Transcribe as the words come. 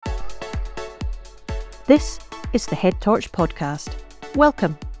This is the Head Torch podcast.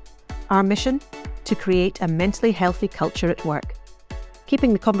 Welcome. Our mission? To create a mentally healthy culture at work.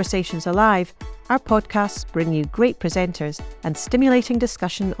 Keeping the conversations alive, our podcasts bring you great presenters and stimulating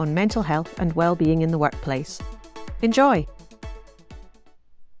discussion on mental health and well-being in the workplace. Enjoy.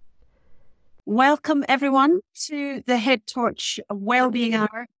 Welcome everyone to the Head Torch Wellbeing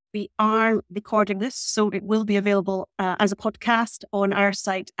Hour. We are recording this, so it will be available as a podcast on our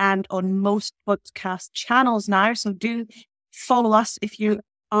site and on most podcast channels now. So do follow us if you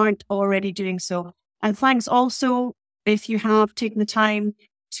aren't already doing so. And thanks also if you have taken the time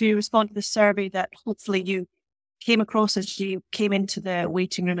to respond to the survey that hopefully you came across as you came into the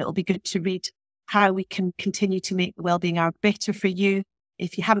waiting room. It'll be good to read how we can continue to make the Wellbeing Hour better for you.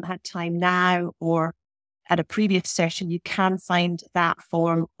 If you haven't had time now or at a previous session, you can find that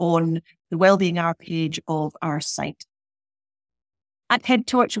form on the Wellbeing Hour page of our site. At Head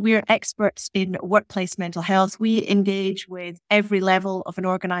Torch, we are experts in workplace mental health. We engage with every level of an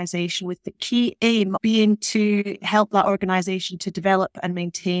organisation with the key aim being to help that organisation to develop and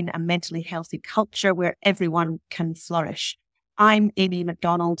maintain a mentally healthy culture where everyone can flourish. I'm Amy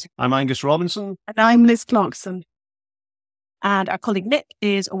MacDonald. I'm Angus Robinson. And I'm Liz Clarkson. And our colleague Nick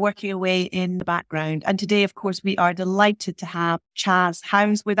is working away in the background. And today, of course, we are delighted to have Chaz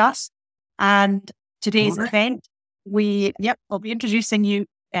Howes with us. And today's event, I'll be introducing you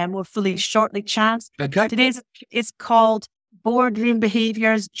more fully shortly, Chaz. Okay. Today's is called Boardroom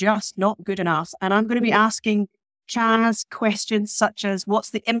Behaviours, Just Not Good Enough. And I'm going to be asking Chaz questions such as,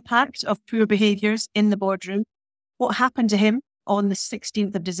 what's the impact of poor behaviours in the boardroom? What happened to him on the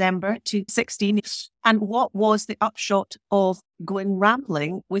 16th of December 2016? And what was the upshot of going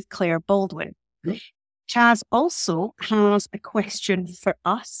rambling with Claire Baldwin? Chaz also has a question for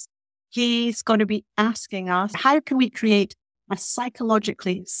us. He's going to be asking us, how can we create a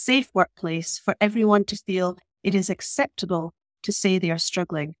psychologically safe workplace for everyone to feel it is acceptable to say they are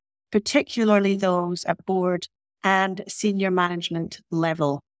struggling, particularly those at board and senior management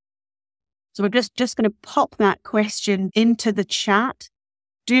level? So we're just going to pop that question into the chat.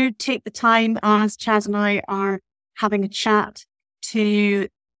 Do take the time as Chaz and I are having a chat to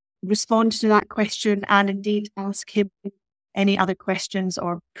respond to that question and indeed ask him any other questions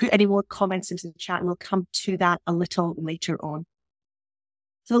or put any more comments into the chat, and we'll come to that a little later on.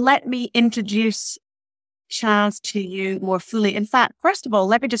 So let me introduce Chaz to you more fully. In fact, first of all,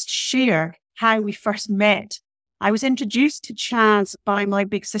 let me just share how we first met. I was introduced to Chaz by my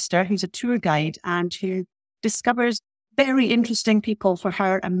big sister, who's a tour guide and who discovers very interesting people for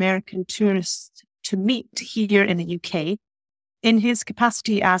her American tourists to meet here in the UK. In his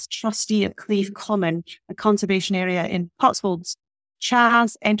capacity as trustee at Cleeve Common, a conservation area in Cotswolds,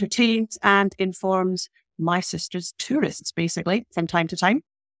 Chaz entertains and informs my sister's tourists, basically, from time to time.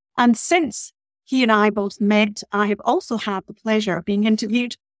 And since he and I both met, I have also had the pleasure of being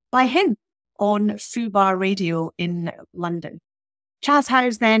interviewed by him on FUBAR Radio in London. Chaz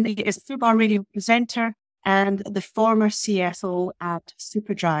Howes then is a FUBAR Radio presenter and the former CFO at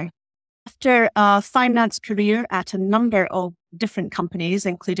Superdry. After a finance career at a number of different companies,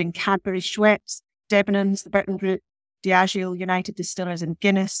 including Cadbury Schweppes, Debenhams, the Burton Group, Diageo, United Distillers and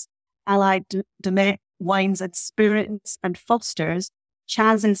Guinness, Allied Domet Wines and Spirits and Foster's,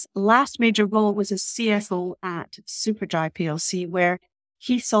 Chaz's last major role was as CFO at Superdry Plc, where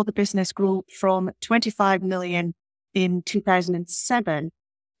he saw the business grow from 25 million in 2007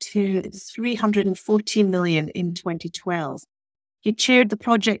 to 314 million in 2012. He chaired the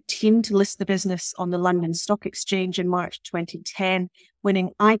project team to list the business on the London Stock Exchange in March 2010,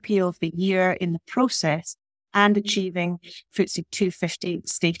 winning IPO of the year in the process and achieving FTSE 250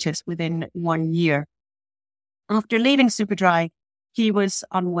 status within 1 year. After leaving Superdry, he was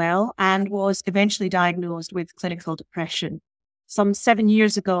unwell and was eventually diagnosed with clinical depression. Some 7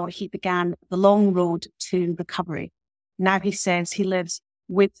 years ago, he began the long road to recovery. Now he says he lives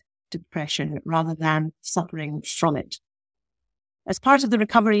with depression rather than suffering from it. As part of the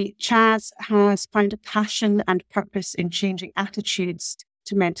recovery, Chaz has found a passion and purpose in changing attitudes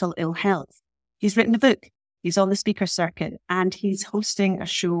to mental ill health. He's written a book, he's on the speaker circuit, and he's hosting a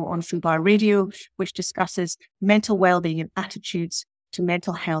show on FUBAR Radio, which discusses mental well-being and attitudes to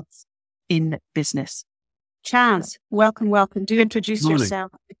mental health in business. Chaz, welcome. Do introduce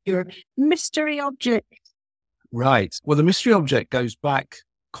yourself with your mystery object. Right. Well, the mystery object goes back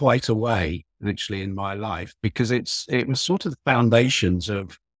quite a way, actually, in my life, because it was sort of the foundations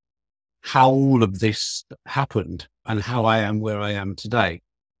of how all of this happened and how I am where I am today.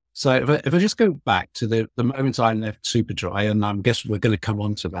 So if I just go back to the moment I left Superdry, and I guess we're going to come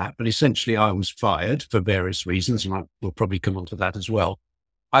on to that, but essentially I was fired for various reasons, and we'll probably come on to that as well.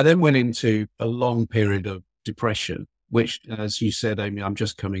 I then went into a long period of depression, which, as you said, Amy, I'm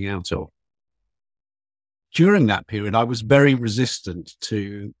just coming out of. During that period, I was very resistant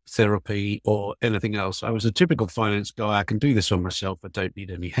to therapy or anything else. I was a typical finance guy. I can do this on myself. I don't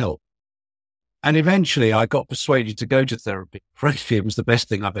need any help. And eventually I got persuaded to go to therapy. Frankly, it was the best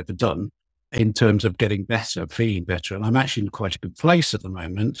thing I've ever done in terms of getting better, feeling better. And I'm actually in quite a good place at the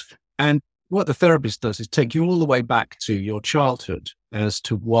moment. And what the therapist does is take you all the way back to your childhood as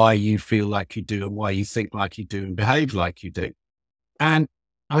to why you feel like you do and why you think like you do and behave like you do. And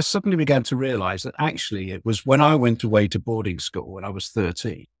I suddenly began to realize that actually it was when I went away to boarding school when I was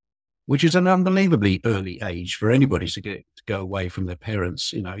 13, which is an unbelievably early age for anybody to go away from their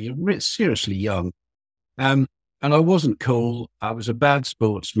parents. You know, you're seriously young. And I wasn't cool. I was a bad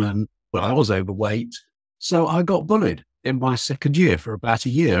sportsman. Well, I was overweight. So I got bullied in my second year for about a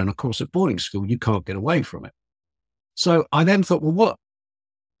year. And of course, at boarding school, you can't get away from it. So I then thought, well,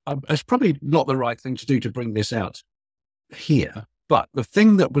 it's probably not the right thing to do to bring this out here. But the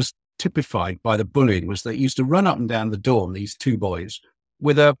thing that was typified by the bullying was they used to run up and down the dorm, these two boys,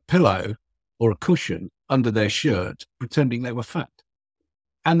 with a pillow or a cushion under their shirt, pretending they were fat,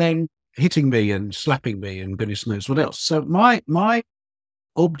 and then hitting me and slapping me and goodness knows what else. So my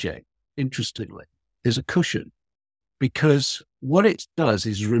object, interestingly, is a cushion, because what it does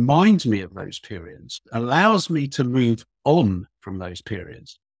is reminds me of those periods, allows me to move on from those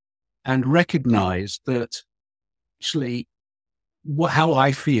periods and recognize that actually how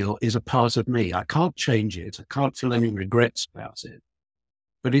I feel is a part of me. I can't change it. I can't feel any regrets about it,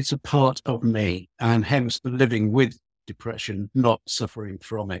 but it's a part of me, and hence the living with depression, not suffering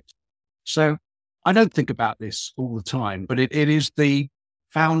from it. So I don't think about this all the time, but it is the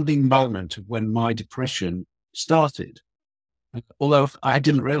founding moment of when my depression started. Although I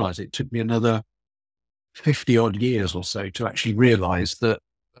didn't realize it took me another 50 odd years or so to actually realize that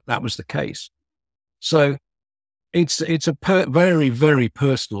that was the case. So it's a very, very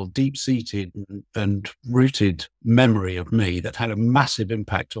personal, deep-seated and rooted memory of me that had a massive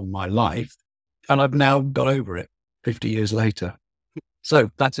impact on my life. And I've now got over it 50 years later.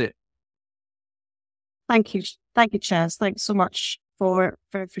 So that's it. Thank you. Thank you, Chaz. Thanks so much for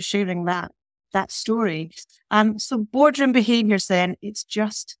sharing that story. So boardroom behaviours then, it's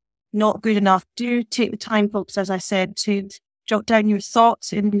just not good enough. Do take the time, folks, as I said, to jot down your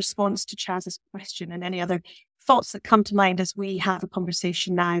thoughts in response to Chaz's question and any other thoughts that come to mind as we have a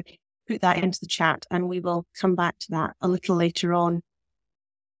conversation now. Put that into the chat and we will come back to that a little later on.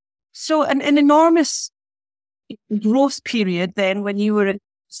 So an enormous growth period then when you were at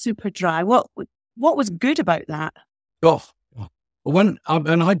Superdry. What was good about that? Oh, when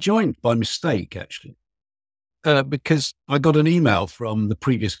I joined by mistake, actually, because I got an email from the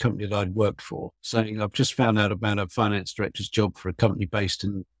previous company that I'd worked for saying, I've just found out about a finance director's job for a company based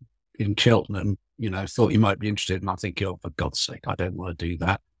in Cheltenham. You know, thought you might be interested. And I think, oh, for God's sake, I don't want to do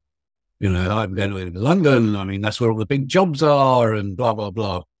that. You know, I'm going to London. I mean, that's where all the big jobs are and blah, blah,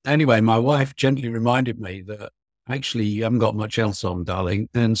 blah. Anyway, my wife gently reminded me that actually you haven't got much else on, darling.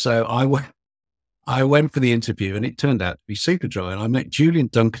 And so I went for the interview and it turned out to be Superdry, and I met Julian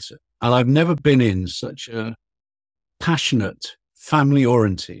Dunkerton. And I've never been in such a passionate,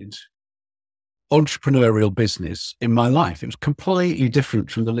 family-oriented, entrepreneurial business in my life. It was completely different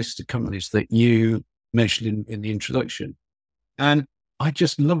from the list of companies that you mentioned in the introduction. And I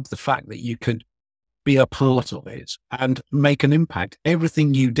just loved the fact that you could be a part of it and make an impact.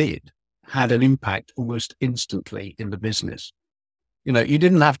 Everything you did had an impact almost instantly in the business. You know, you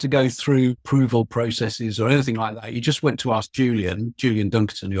didn't have to go through approval processes or anything like that. You just went to ask Julian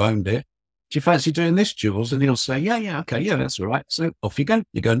Dunkerton, who owned it, do you fancy doing this, Jules? And he'll say, yeah, okay, yeah, that's all right. So off you go.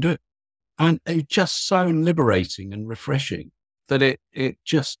 You go and do it. And it's just so liberating and refreshing that it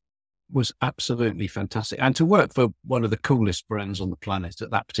just was absolutely fantastic. And to work for one of the coolest brands on the planet at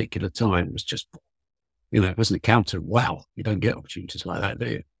that particular time was just, you know, it wasn't a counter. Wow, you don't get opportunities like that,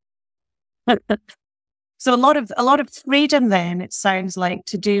 do you? So a lot of freedom then, it sounds like,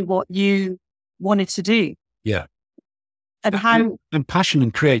 to do what you wanted to do. Yeah. And passion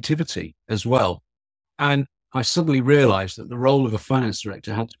and creativity as well. And I suddenly realized that the role of a finance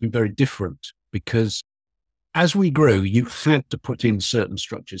director had to be very different, because as we grew, you had to put in certain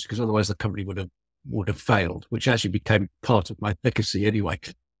structures because otherwise the company would have failed, which actually became part of my legacy anyway.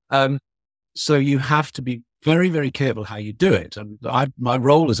 So you have to be very, very careful how you do it. And my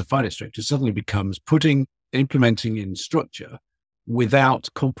role as a finance director suddenly becomes implementing in structure without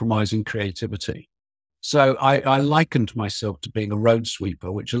compromising creativity. So I likened myself to being a road sweeper,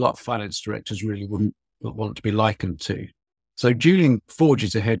 which a lot of finance directors really wouldn't want to be likened to. So Julian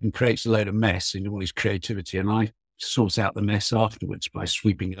forges ahead and creates a load of mess in all his creativity. And I sorts out the mess afterwards by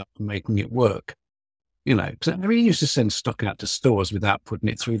sweeping it up and making it work. Because we used to send stock out to stores without putting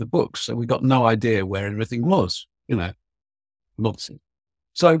it through the books. So we got no idea where everything was, nonsense.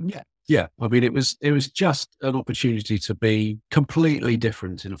 So yeah. I mean, it was just an opportunity to be completely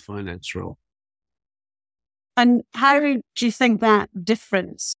different in a finance role. And how do you think that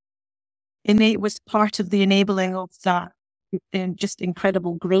difference was part of the enabling of that just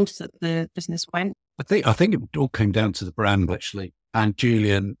incredible growth that the business went? I think it all came down to the brand, actually, and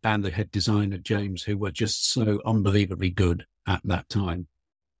Julian and the head designer, James, who were just so unbelievably good at that time.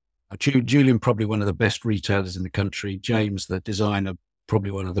 Julian, probably one of the best retailers in the country. James, the designer,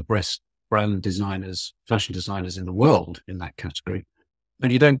 probably one of the best brand designers, fashion designers in the world in that category.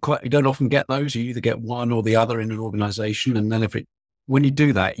 And you don't often get those. You either get one or the other in an organization. And then when you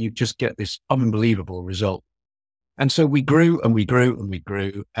do that, you just get this unbelievable result. And so we grew and we grew and we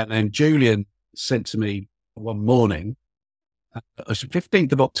grew. And then Julian sent to me one morning, it was the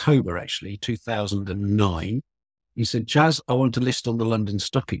 15th of October, actually, 2009. He said, Chaz, I want to list on the London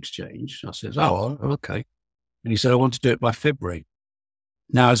Stock Exchange. I said, oh, okay. And he said, I want to do it by February.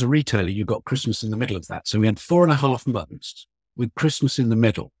 Now, as a retailer, you've got Christmas in the middle of that. So we had 4.5 months with Christmas in the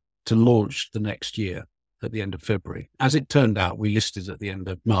middle to launch the next year at the end of February. As it turned out, we listed at the end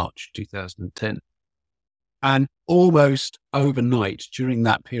of March 2010. And almost overnight during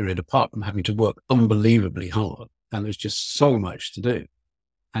that period, apart from having to work unbelievably hard, and there's just so much to do,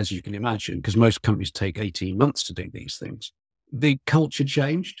 as you can imagine, because most companies take 18 months to do these things, the culture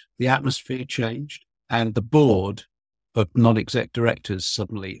changed, the atmosphere changed, and the board of non-exec directors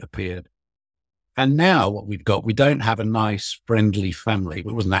suddenly appeared. And now what we've got, we don't have a nice, friendly family. It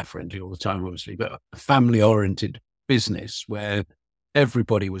wasn't that friendly all the time, obviously, but a family-oriented business where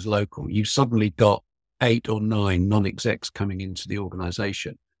everybody was local. You suddenly got 8 or 9 non-execs coming into the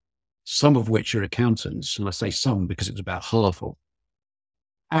organization, some of which are accountants. And I say some because it was about half of.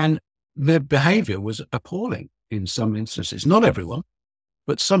 And their behavior was appalling in some instances. Not everyone,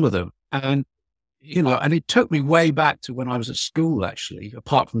 but some of them. And and it took me way back to when I was at school, actually,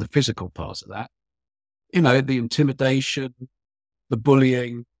 apart from the physical part of that. The intimidation, the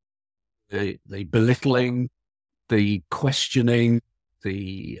bullying, the belittling, the questioning,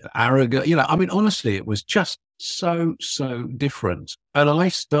 the arrogance. Honestly, it was just so different. And I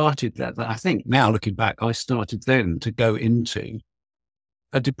started that. I think now looking back, I started then to go into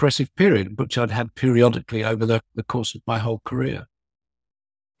a depressive period, which I'd had periodically over the course of my whole career.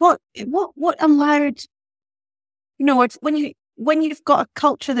 What allowed, when you've got a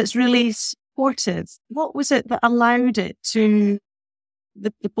culture that's really supportive, what was it that allowed it to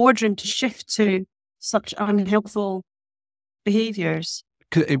the boardroom to shift to such unhelpful behaviours?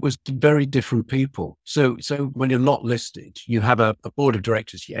 It was very different people. So when you're not listed, you have a board of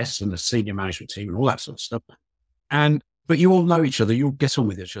directors, yes, and a senior management team and all that sort of stuff. But you all know each other. You all get on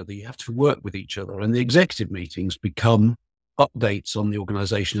with each other. You have to work with each other. And the executive meetings become updates on the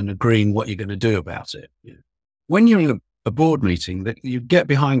organization and agreeing what you're going to do about it. When you're in a board meeting, that you get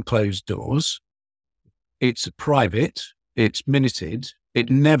behind closed doors, it's private, it's minuted, it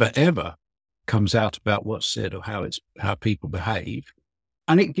never ever comes out about what's said or how people behave,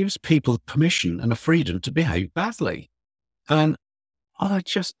 and it gives people permission and a freedom to behave badly. And I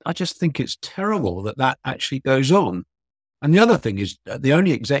just think it's terrible that actually goes on. And the other thing is, the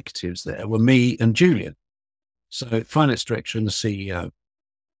only executives there were me and Julian. So finance director and the CEO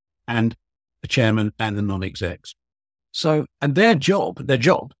and the chairman and the non-execs. So, and their job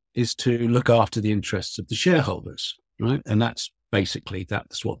is to look after the interests of the shareholders, right? And that's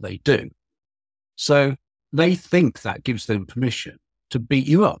what they do. So they think that gives them permission to beat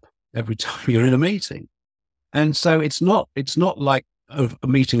you up every time you're in a meeting. And so it's not like a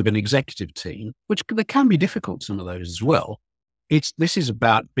meeting of an executive team, which there can be difficult, some of those as well. This is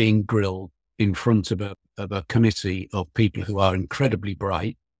about being grilled in front of a committee of people who are incredibly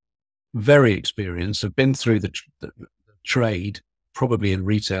bright, very experienced, have been through the trade, probably in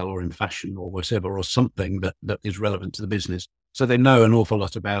retail or in fashion or whatever, or something that is relevant to the business. So they know an awful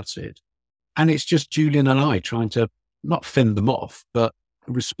lot about it. And it's just Julian and I trying to not fend them off, but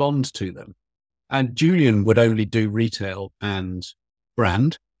respond to them. And Julian would only do retail and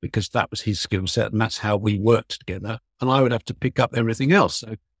brand because that was his skill set and that's how we worked together. And I would have to pick up everything else.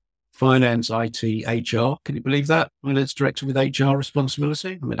 So finance, IT, HR. Can you believe that? Finance director with HR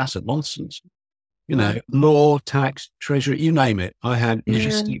responsibility. I mean, that's a nonsense. Law, tax, treasury, you name it. I had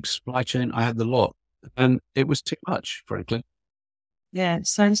logistics, supply chain. I had the lot. And it was too much, frankly. Yeah, it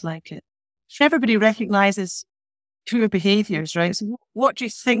sounds like it. Everybody recognises poor behaviours, right? So what do you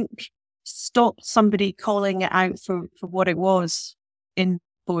think stopped somebody calling it out for what it was in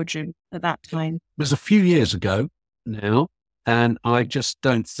boardroom at that time? It was a few years ago. now. And I just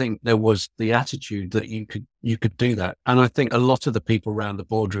don't think there was the attitude that you could do that. And I think a lot of the people around the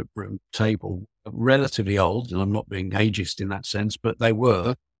boardroom table are relatively old, and I'm not being ageist in that sense, but they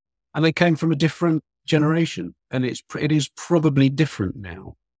were, and they came from a different generation, and it is probably different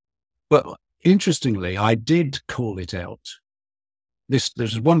now. But interestingly, I did call it out.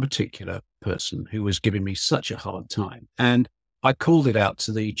 There's one particular person who was giving me such a hard time, and I called it out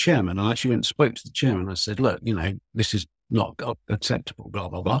to the chairman. I actually went and spoke to the chairman. I said, look, this is not acceptable, blah,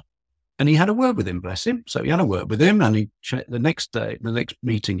 blah, blah. And he had a word with him, bless him. So he had a word with him, and the next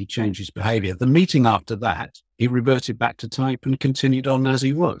meeting, he changed his behavior. The meeting after that, he reverted back to type and continued on as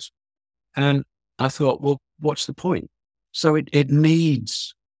he was. And I thought, well, what's the point? So it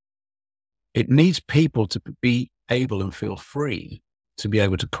needs people to be able and feel free to be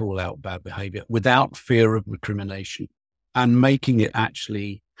able to call out bad behavior without fear of recrimination and making it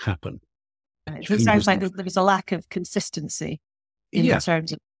actually happen. It sounds like there was a lack of consistency in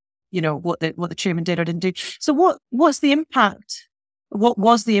terms of, what the chairman did or didn't do. So what's the impact? What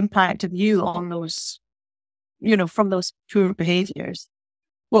was the impact of you on those, from those poor behaviours?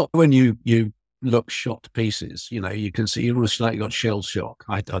 Well, when you look shot to pieces, you can see you almost like you got shell shock.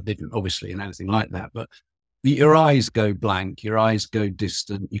 I didn't obviously in anything like that, but your eyes go blank, your eyes go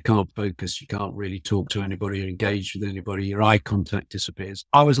distant, you can't focus, you can't really talk to anybody or engage with anybody, your eye contact disappears.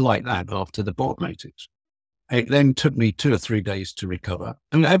 I was like that after the board meetings. It then took me 2 or 3 days to recover.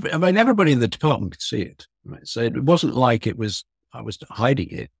 Everybody in the department could see it, right? So it wasn't like I was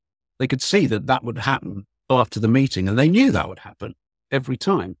hiding it. They could see that would happen after the meeting, and they knew that would happen every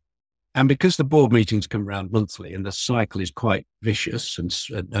time. And because the board meetings come around monthly and the cycle is quite vicious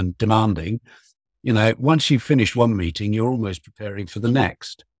and demanding, once you've finished one meeting, you're almost preparing for the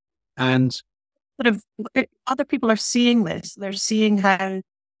next. And other people are seeing this. They're seeing how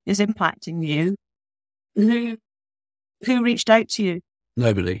it's impacting you. Who reached out to you?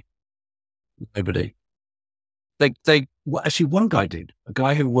 Nobody. Actually, one guy did. A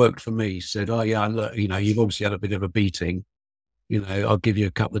guy who worked for me said, "Oh yeah, look, you've obviously had a bit of a beating. I'll give you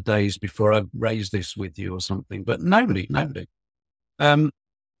a couple of days before I raise this with you or something." But nobody.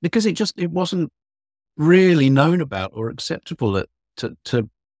 Because it wasn't really known about or acceptable to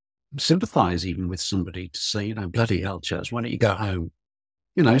sympathise even with somebody, to say, bloody hell, Chaz, why don't you go home?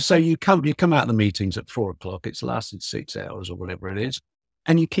 So you come out of the meetings at 4:00, it's lasted 6 hours or whatever it is,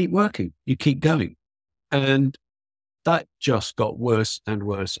 and you keep working, you keep going. And that just got worse and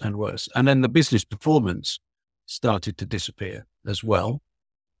worse and worse. And then the business performance started to disappear as well.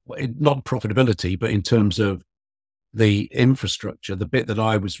 Not profitability, but in terms of the infrastructure, the bit that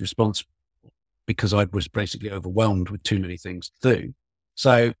I was responsible for, because I was basically overwhelmed with too many things to do.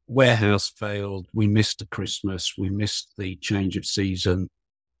 So warehouse failed, we missed the Christmas, we missed the change of season.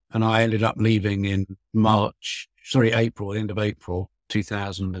 And I ended up leaving in end of April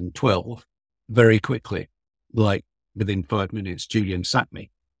 2012, very quickly, like within 5 minutes. Julian sacked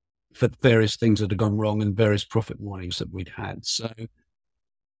me for various things that had gone wrong and various profit warnings that we'd had. So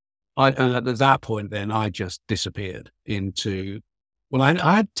at that point, then I just disappeared into, I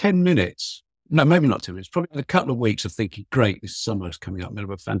had 10 minutes. No, maybe not 10 minutes, probably a couple of weeks of thinking, great, this summer is coming up. I'm going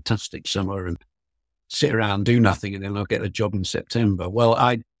to have a fantastic summer and sit around, do nothing, and then I'll get a job in September. Well,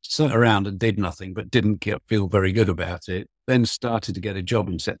 I sat around and did nothing, but didn't feel very good about it. Then started to get a job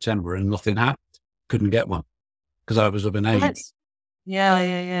in September and nothing happened. Couldn't get one because I was of an age.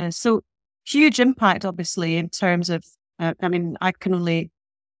 Yeah. So huge impact, obviously, in terms of, I can only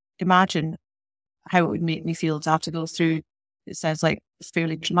imagine how it would make me feel to have to go through, it sounds like a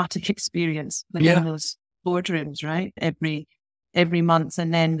fairly traumatic experience within those boardrooms, right? Every month,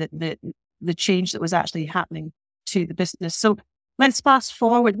 and then the change that was actually happening to the business. So let's fast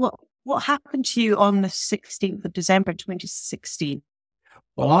forward. What happened to you on the 16th of December, 2016?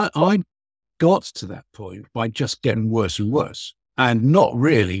 Well, I got to that point by just getting worse and worse and not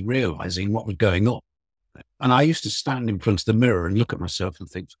really realizing what was going on. And I used to stand in front of the mirror and look at myself and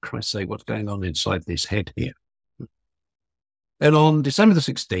think, for Christ's sake, what's going on inside this head here? And on December the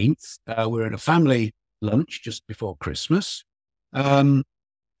 16th, we're at a family lunch just before Christmas. And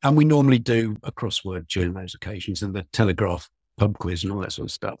we normally do a crossword during those occasions and the Telegraph pub quiz and all that sort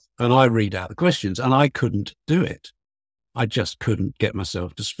of stuff. And I read out the questions and I couldn't do it. I just couldn't get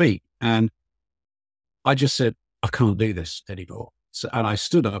myself to speak. And I just said, I can't do this anymore. So, and I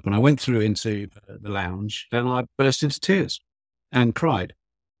stood up and I went through into the lounge and I burst into tears and cried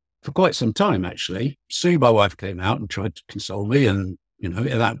for quite some time, actually. Sue, my wife, came out and tried to console me, and,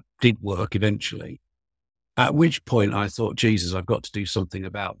 that did work eventually. At which point I thought, Jesus, I've got to do something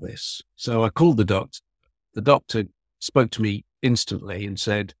about this. So I called the doctor. The doctor spoke to me instantly and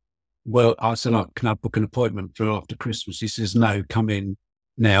said, well, I said, oh, can I book an appointment for after Christmas? He says, no, come in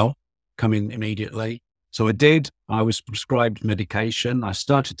now, come in immediately. So I did. I was prescribed medication. I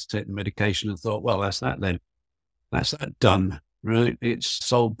started to take the medication and thought, well, that's that then. That's that done, right? It's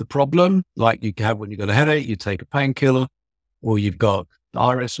solved the problem. Like you have when you've got a headache, you take a painkiller, or you've got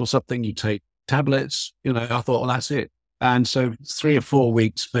iris or something, you take tablets. I thought, well, that's it. And so 3 or 4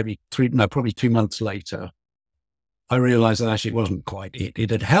 weeks, probably 2 months later, I realized that actually it wasn't quite it. It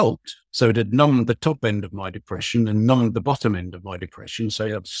had helped. So it had numbed the top end of my depression and numbed the bottom end of my depression. So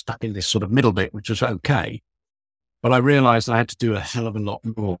I was stuck in this sort of middle bit, which was okay. But I realized I had to do a hell of a lot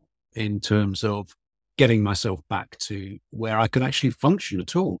more in terms of getting myself back to where I could actually function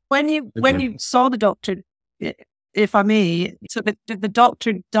at all. When you saw the doctor, if I may, so did the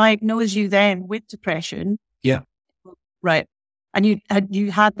doctor diagnose you then with depression? Yeah. Right. And you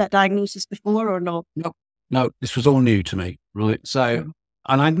had that diagnosis before or not? No, this was all new to me, right? So,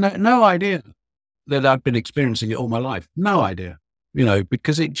 and I had no idea that I'd been experiencing it all my life. No idea,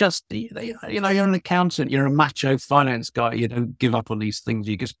 because it just, you're an accountant, you're a macho finance guy, you don't give up on these things,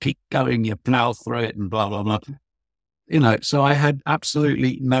 you just keep going, you plow through it and blah, blah, blah. So I had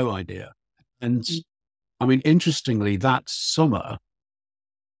absolutely no idea. And I mean, interestingly, that summer,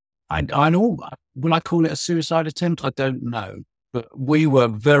 will I call it a suicide attempt? I don't know. But we were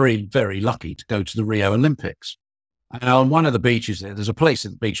very, very lucky to go to the Rio Olympics. And on one of the beaches there's a place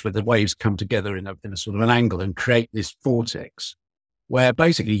at the beach where the waves come together in a sort of an angle and create this vortex where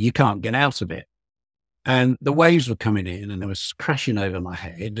basically you can't get out of it. And the waves were coming in and they was crashing over my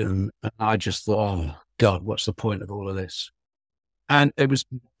head. And I just thought, oh God, what's the point of all of this? And I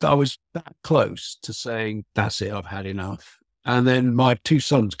was that close to saying, that's it, I've had enough. And then my 2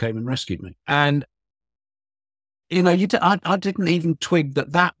 sons came and rescued me. And I didn't even twig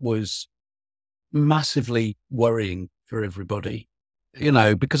that was massively worrying for everybody,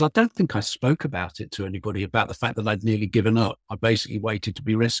 because I don't think I spoke about it to anybody about the fact that I'd nearly given up. I basically waited to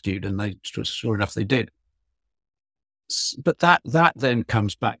be rescued and sure enough, they did. But that then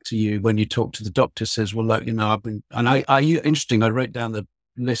comes back to you when you talk to the doctor, says, well, look, interesting. I wrote down the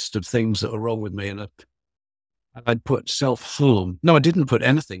list of things that were wrong with me and I'd put self-harm. No, I didn't put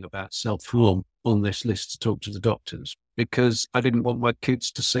anything about self-harm on this list to talk to the doctors because I didn't want my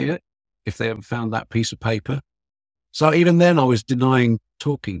kids to see it if they ever found that piece of paper. So even then I was denying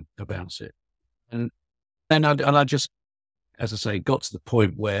talking about it. And then I just, as I say, got to the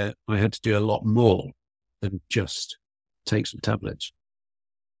point where I had to do a lot more than just take some tablets.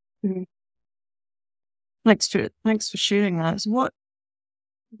 Mm-hmm. Thanks for sharing that. So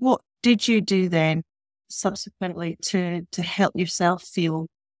what did you do then subsequently to help yourself feel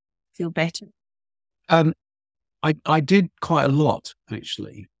better? I did quite a lot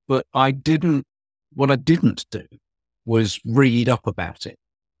actually, but what I didn't do was read up about it.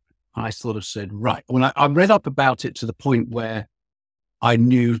 I sort of said, right, when I read up about it to the point where I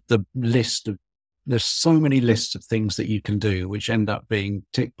knew there's so many lists of things that you can do, which end up being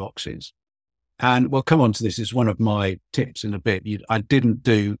tick boxes. And we'll come on to this. It's one of my tips in a bit. I didn't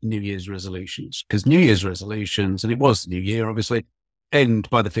do New Year's resolutions because New Year's resolutions, and it was the New Year, obviously, end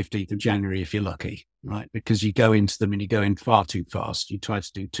by the 15th of January if you're lucky, right? Because you go into them and you go in far too fast. You try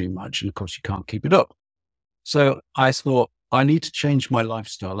to do too much and of course you can't keep it up. So I thought I need to change my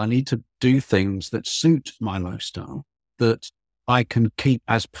lifestyle. I need to do things that suit my lifestyle that I can keep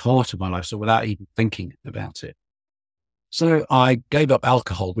as part of my lifestyle without even thinking about it. So I gave up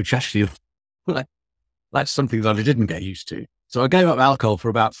alcohol, which actually, that's something that I didn't get used to. So I gave up alcohol for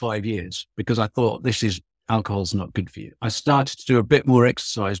about 5 years because I thought alcohol's not good for you. I started to do a bit more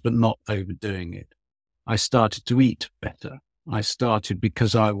exercise, but not overdoing it. I started to eat better.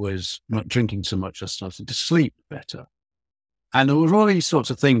 Because I was not drinking so much, I started to sleep better. And there were all these sorts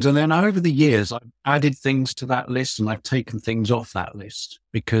of things. And then over the years, I've added things to that list and I've taken things off that list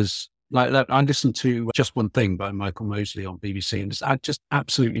because I listened to Just One Thing by Michael Mosley on BBC and it's just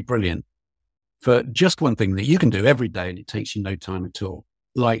absolutely brilliant for just one thing that you can do every day and it takes you no time at all.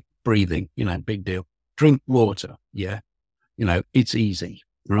 Like breathing, big deal. Drink water. Yeah. It's easy,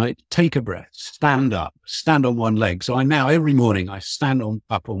 right? Take a breath, stand up, stand on one leg. So every morning I stand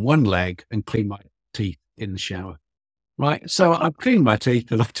up on one leg and clean my teeth in the shower. Right. So I'm cleaning my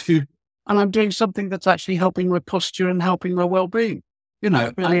teeth and I'm doing something that's actually helping my posture and helping my well-being,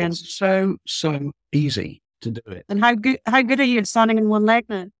 Brilliant. And it's so easy to do it. And how good are you at standing on one leg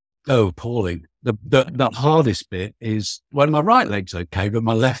now? Oh, appalling. The hardest bit is, well, my right leg's okay, but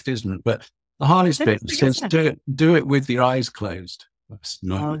my left isn't. But the hardest bit is do it with your eyes closed. That's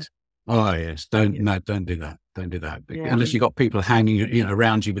not. Oh yes. Don't do that. Don't do that. Yeah. Unless you've got people hanging,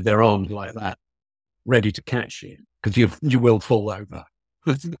 around you with their arms like that, ready to catch you, because you will fall over.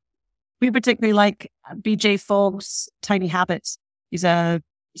 We particularly like BJ Fogg's Tiny Habits. He's a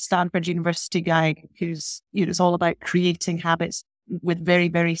Stanford University guy who's, it's all about creating habits with very,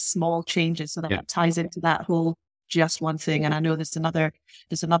 very small changes. So that ties into that whole just one thing. And I know there's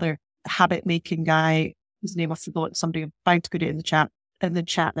another habit making guy, whose name I forgot, somebody about to put it in the chat,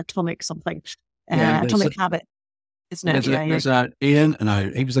 Atomic something, Atomic Habit, isn't it? There's Ian,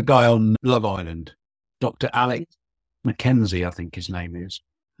 no, he was a guy on Love Island, Dr. Alex Mackenzie, I think his name is.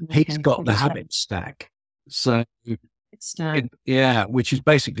 Okay, he's got the habit stack. So which is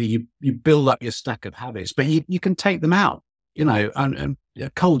basically you build up your stack of habits, but you can take them out, and a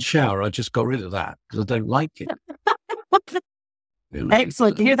cold shower, I just got rid of that because I don't like it.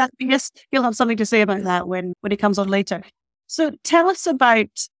 Excellent. You hear that? Yes, you'll have something to say about that when it comes on later. So tell us about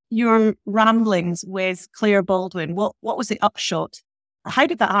your ramblings with Claire Baldwin. What was the upshot? How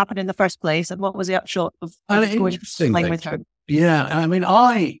did that happen in the first place? And what was the upshot of going with her? Yeah. I mean,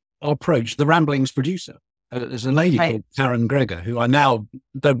 I approached the Ramblings producer. There's a lady called Karen Gregor, who I now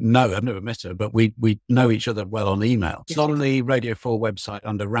don't know. I've never met her, but we know each other well on email. It's on the Radio 4 website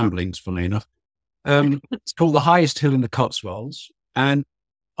under Ramblings, funnily enough. It's called The Highest Hill in the Cotswolds. And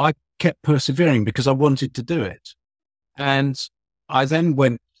I kept persevering because I wanted to do it. And I then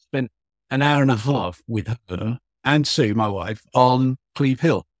spent an hour and a half with her and Sue, my wife, on Cleve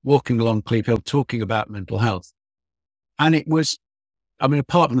Hill, walking along Cleve Hill, talking about mental health. And it was,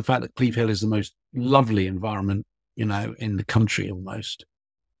 apart from the fact that Cleve Hill is the most lovely environment, in the country almost,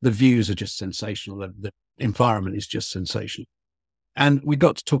 the views are just sensational. The environment is just sensational. And we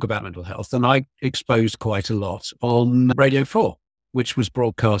got to talk about mental health, and I exposed quite a lot on Radio 4, which was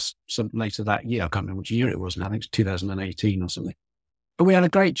broadcast some later that year. I can't remember which year it was now. I think it's 2018 or something. But we had a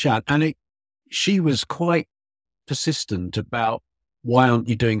great chat, and she was quite persistent about, why aren't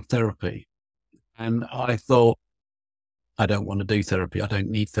you doing therapy? And I thought, I don't want to do therapy. I don't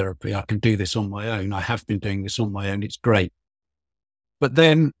need therapy. I can do this on my own. I have been doing this on my own. It's great. But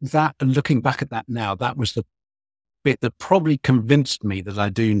then and looking back at that now, that was the bit that probably convinced me that I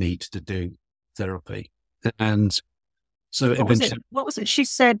do need to do therapy. And so what was it she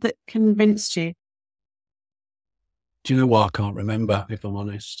said that convinced you? Do you know what? I can't remember, if I'm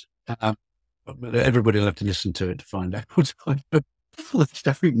honest. Everybody will have to listen to it to find out. I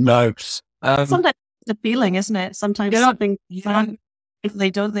don't know. Sometimes it's a feeling, isn't it? Sometimes something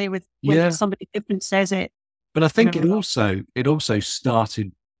don't they? When somebody different says it. But I think it also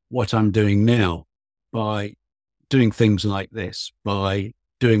started what I'm doing now by doing things like this, by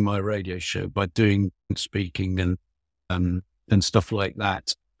doing my radio show, by doing speaking and stuff like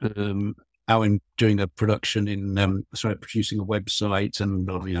that. How I'm doing a production producing a website and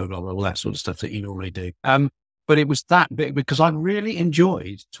all that sort of stuff that you normally do. But it was that bit because I really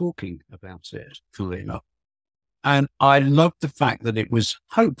enjoyed talking about it, funnily enough. And I loved the fact that it was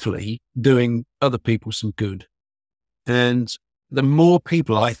hopefully doing other people some good. And the more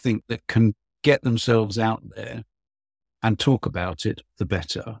people I think that can get themselves out there and talk about it, the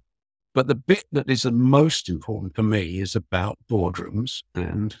better. But the bit that is the most important for me is about boardrooms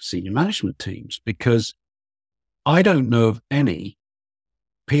and senior management teams, because I don't know of any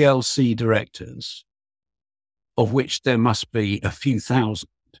PLC directors, of which there must be a few thousand,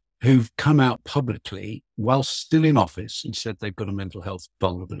 who've come out publicly while still in office and said they've got a mental health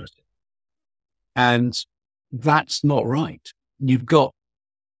vulnerability. And that's not right. You've got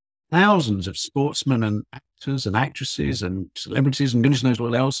thousands of sportsmen and actors and actresses and celebrities and goodness knows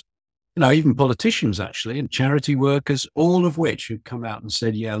what else, even politicians actually, and charity workers, all of which who've come out and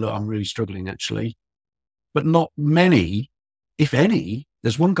said, yeah, look, I'm really struggling actually. But not many, if any.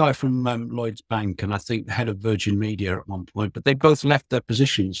 There's one guy from Lloyd's Bank and I think the head of Virgin Media at one point, but they both left their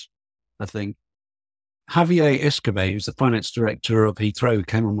positions, I think. Javier Escobar, who's the finance director of Heathrow,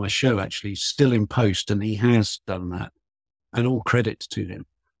 came on my show actually, still in post, and he has done that. And all credit to him.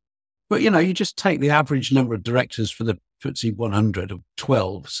 But, you just take the average number of directors for the FTSE 100 of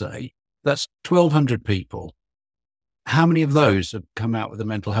 12, say, that's 1,200 people. How many of those have come out with a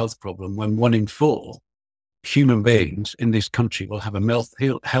mental health problem when 1 in 4 human beings in this country will have a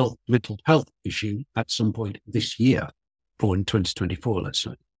mental health issue at some point this year, or in 2024, let's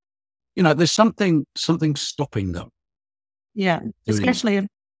say? There's something stopping them. Yeah, especially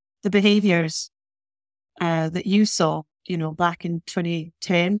the behaviours that you saw, back in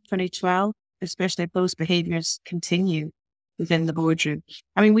 2010, 2012, especially if those behaviours continue within the boardroom.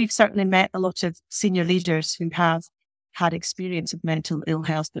 We've certainly met a lot of senior leaders who have had experience of mental ill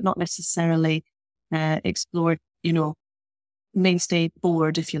health, but not necessarily explored, mainstay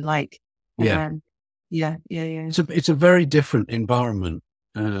board, if you like. Yeah. It's a very different environment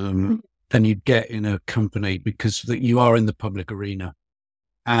than you'd get in a company because you are in the public arena.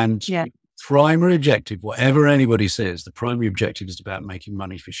 And Yeah. primary objective, whatever anybody says, the primary objective is about making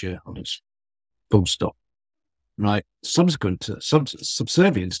money for shareholders. Full stop. Right. Subsequent to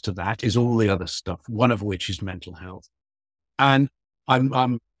subservience to that is all the other stuff, one of which is mental health. And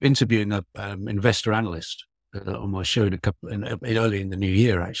I'm interviewing a investor analyst on my show early in the new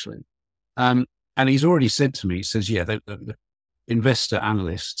year, actually. And he's already said to me, he says, yeah, the investor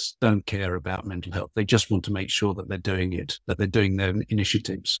analysts don't care about mental health. They just want to make sure that they're doing it, that they're doing their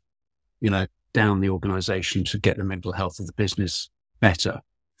initiatives, down the organization to get the mental health of the business better.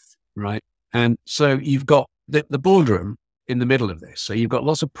 Right. And so you've got the boardroom in the middle of this. So you've got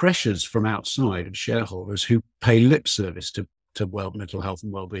lots of pressures from outside of shareholders who pay lip service to mental health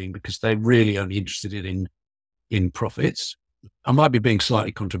and well-being because they're really only interested in profits. I might be being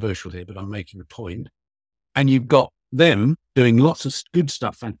slightly controversial here, but I'm making a point. And you've got them doing lots of good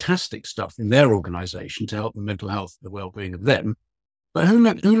stuff, fantastic stuff in their organization to help the mental health, the well-being of them. But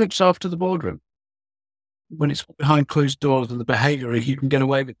who looks after the boardroom? When it's behind closed doors and the behavior, you can get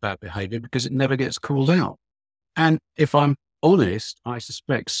away with bad behavior because it never gets called out. And if I'm honest, I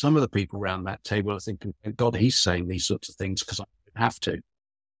suspect some of the people around that table are thinking, thank God he's saying these sorts of things because I don't have to.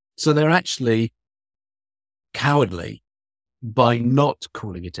 So they're actually cowardly by not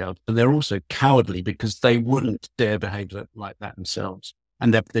calling it out. And they're also cowardly because they wouldn't dare behave like that themselves.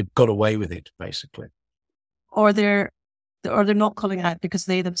 And they've got away with it, basically. Or they're not calling it out because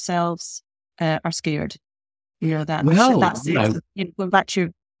they themselves are scared. Going back to your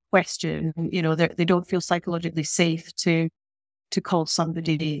question, they don't feel psychologically safe to call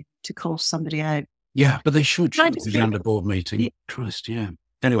somebody out. Yeah, but they should around a board meeting. Trust, yeah.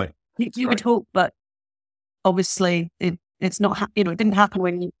 Anyway, you would hope, but obviously it's not. It didn't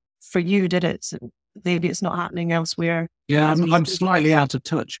happen for you, did it? So maybe it's not happening elsewhere. Yeah, I'm slightly out of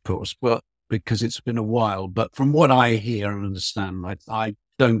touch, of course, but because it's been a while. But from what I hear and understand, I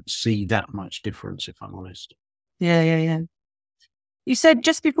don't see that much difference, if I'm honest. Yeah. You said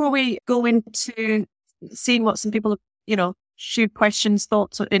just before we go into seeing what some people have, shoot questions,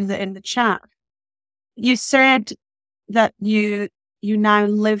 thoughts in the chat. You said that you now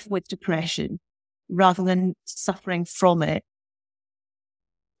live with depression rather than suffering from it.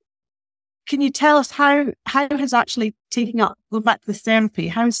 Can you tell us how has actually going back to the therapy,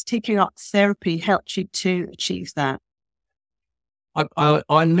 how has taking up therapy helped you to achieve that?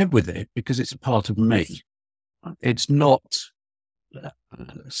 I live with it because it's a part of me. It's not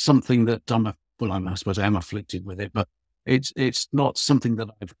something that I suppose I am afflicted with it, but it's not something that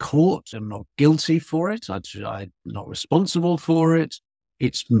I've caught. I'm not guilty for it. I'm not responsible for it.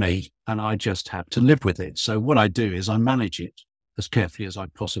 It's me, and I just have to live with it. So what I do is I manage it as carefully as I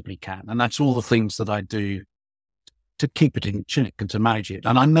possibly can. And that's all the things that I do to keep it in check and to manage it.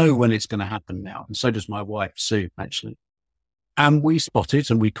 And I know when it's going to happen now. And so does my wife, Sue, actually. And we spot it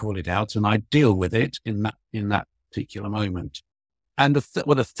and we call it out, and I deal with it in that particular moment. And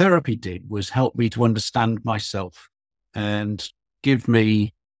what the therapy did was help me to understand myself and give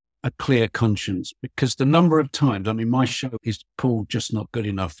me a clear conscience, because the number of times, my show is called Just Not Good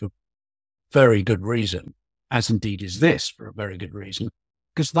Enough for very good reason, as indeed is this for a very good reason,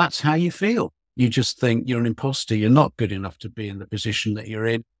 because that's how you feel. You just think you're an imposter. You're not good enough to be in the position that you're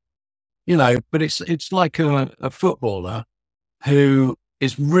in, but it's like a footballer who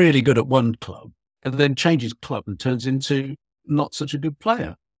is really good at one club and then changes club and turns into not such a good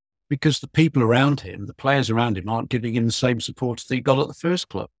player because the people around him, the players around him, aren't giving him the same support that he got at the first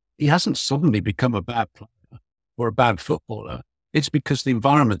club. He hasn't suddenly become a bad player or a bad footballer. It's because the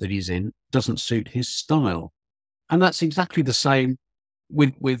environment that he's in doesn't suit his style. And that's exactly the same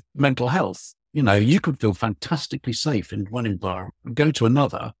with mental health. You could feel fantastically safe in one environment and go to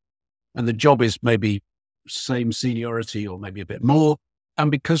another, and the job is maybe same seniority or maybe a bit more.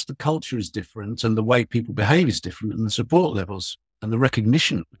 And because the culture is different and the way people behave is different and the support levels and the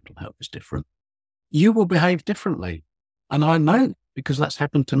recognition of mental health is different, you will behave differently. And I know because that's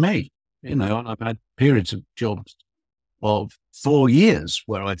happened to me, and I've had periods of jobs of 4 years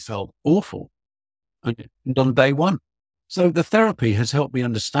where I felt awful on day one. So the therapy has helped me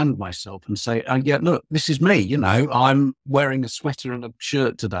understand myself and say, yeah, look, this is me. I'm wearing a sweater and a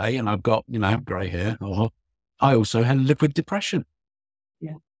shirt today and I've got, grey hair. Or I also live with depression.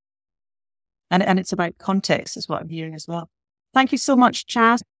 Yeah. And it's about context is what I'm hearing as well. Thank you so much,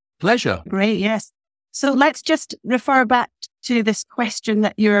 Chaz. Pleasure. Great. Yes. So let's just refer back to this question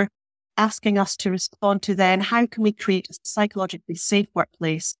that you're asking us to respond to then. How can we create a psychologically safe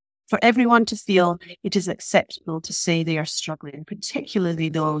workplace for everyone to feel it is acceptable to say they are struggling, particularly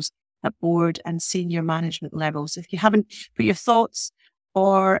those at board and senior management levels? If you haven't put your thoughts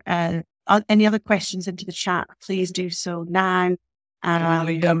or any other questions into the chat, please do so now.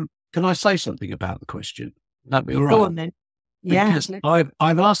 Can I say something about the question? That'd be all Go right. on then. Yeah. Because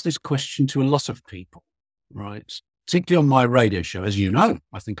I've asked this question to a lot of people, right? Particularly on my radio show, as you know.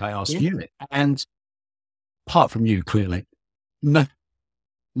 I think I asked you it. And apart from you, clearly,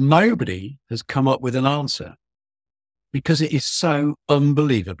 nobody has come up with an answer because it is so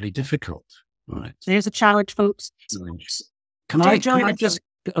unbelievably difficult, right? There's a challenge, folks. Can I just,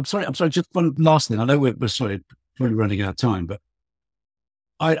 I'm sorry, just one last thing. I know we're probably running out of time, but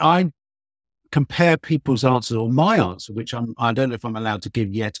I compare people's answers or my answer, which I don't know if I'm allowed to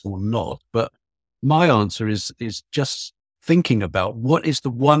give yet or not, but my answer is just thinking about what is the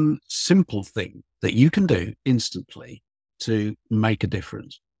one simple thing that you can do instantly to make a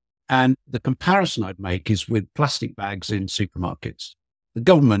difference. And the comparison I'd make is with plastic bags in supermarkets. The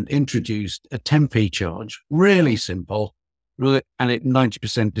government introduced a 10p charge, really simple, and it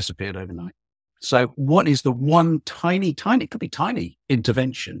 90% disappeared overnight. So what is the one tiny, it could be tiny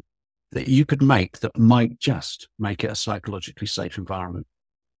intervention that you could make that might just make it a psychologically safe environment?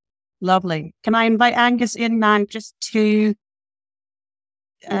 Lovely. Can I invite Angus in now just to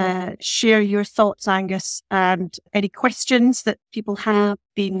share your thoughts, Angus, and any questions that people have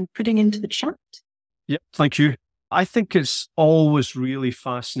been putting into the chat? Yep, thank you. I think it's always really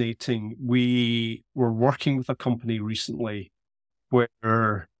fascinating. We were working with a company recently where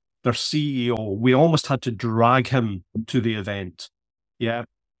their CEO, we almost had to drag him to the event. Yeah.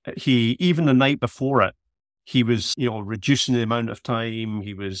 Even the night before it, he was, reducing the amount of time.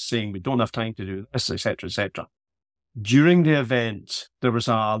 He was saying, we don't have time to do this, etc., etc. During the event, there was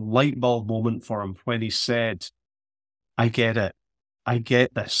a light bulb moment for him when he said, I get it. I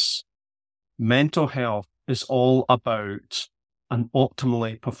get this. Mental health is all about an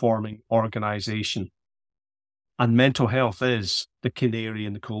optimally performing organization. And mental health is the canary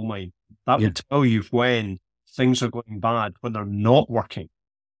in the coal mine. That would tell you when things are going bad, when they're not working.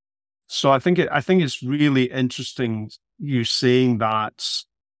 So I think it's really interesting you saying that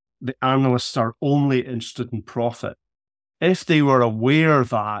the analysts are only interested in profit. If they were aware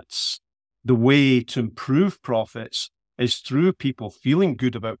that the way to improve profits is through people feeling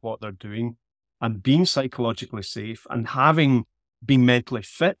good about what they're doing and being psychologically safe and being mentally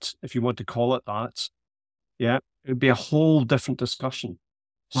fit, if you want to call it that, it would be a whole different discussion.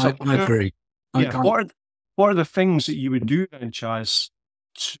 So I agree. What are the things that you would do then, Chaz,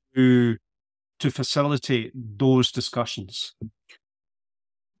 to facilitate those discussions?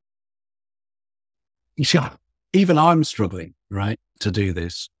 Yeah, even I'm struggling, right, to do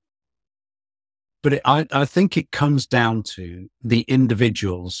this. But I think it comes down to the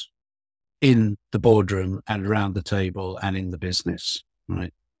individuals in the boardroom and around the table and in the business,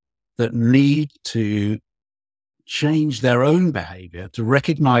 right, that need to change their own behavior to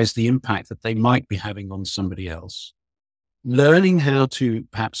recognize the impact that they might be having on somebody else. Learning how to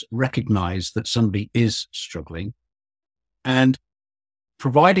perhaps recognize that somebody is struggling and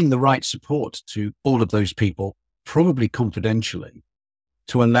providing the right support to all of those people, probably confidentially,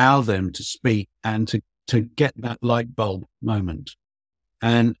 to allow them to speak and to get that light bulb moment.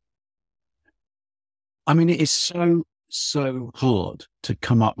 And I mean, it is so hard to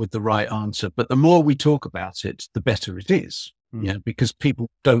come up with the right answer, but the more we talk about it, the better it is, because people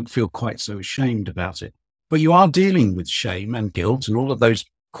don't feel quite so ashamed about it. But you are dealing with shame and guilt and all of those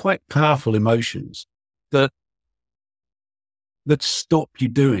quite powerful emotions that stop you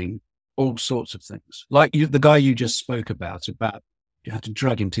doing all sorts of things. Like the guy you just spoke about you had to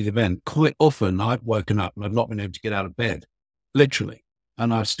drag him to the event. Quite often I've woken up and I've not been able to get out of bed, literally.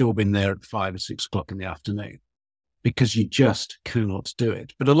 And I've still been there at 5 or 6 o'clock in the afternoon because you just cannot do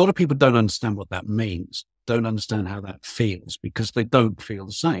it. But a lot of people don't understand what that means, don't understand how that feels because they don't feel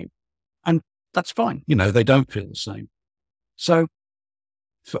the same. And that's fine. They don't feel the same. So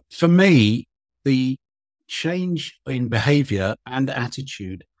for me, the change in behavior and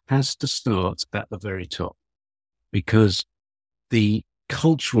attitude has to start at the very top because the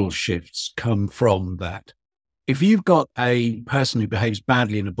cultural shifts come from that. If you've got a person who behaves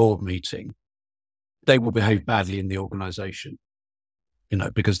badly in a board meeting, they will behave badly in the organization,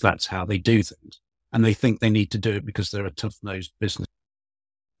 because that's how they do things. And they think they need to do it because they're a tough-nosed business.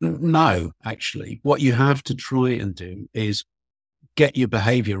 No, actually, what you have to try and do is get your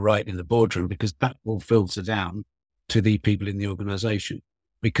behavior right in the boardroom because that will filter down to the people in the organization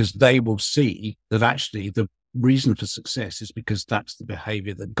because they will see that actually the reason for success is because that's the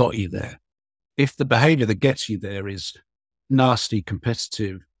behavior that got you there. If the behavior that gets you there is nasty,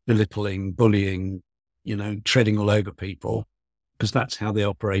 competitive, belittling, bullying, treading all over people, because that's how the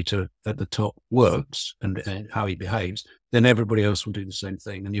operator at the top works and how he behaves, then everybody else will do the same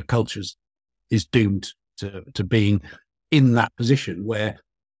thing. And your culture is doomed to being in that position where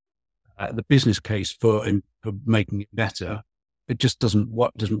the business case for making it better, it just doesn't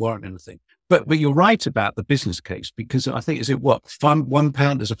warrant anything. But you're right about the business case, because I think, is it what,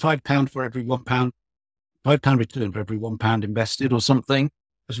 £1? There's a £5 for every £1, £5 return for every £1 invested or something.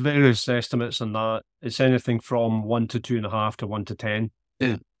 There's various estimates on that. It's anything from 1 to 2.5 to 1 to 10.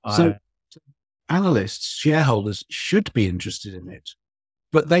 Yeah. So analysts, shareholders should be interested in it,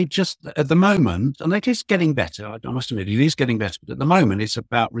 but they just, at the moment, and it is getting better, I must admit, it is getting better, but at the moment it's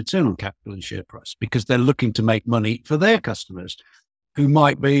about return on capital and share price, because they're looking to make money for their customers, who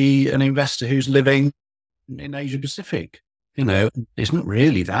might be an investor who's living in Asia Pacific, isn't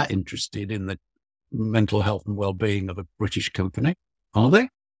really that interested in the mental health and well-being of a British company, are they?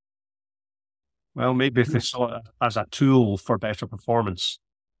 Well, maybe if they saw it as a tool for better performance.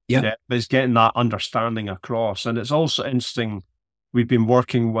 Yeah. It's getting that understanding across. And it's also interesting, we've been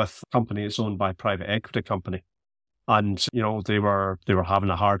working with a company that's owned by a private equity company. And, they were having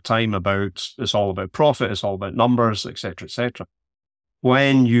a hard time it's all about profit, it's all about numbers, et cetera, et cetera.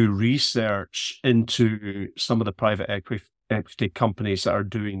 When you research into some of the private equity companies that are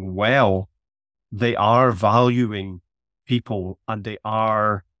doing well, they are valuing people, and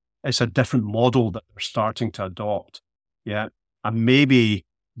it's a different model that they're starting to adopt. Yeah. And maybe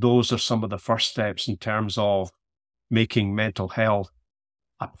those are some of the first steps in terms of making mental health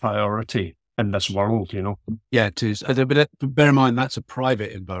a priority in this world, Yeah, it is. But bear in mind, that's a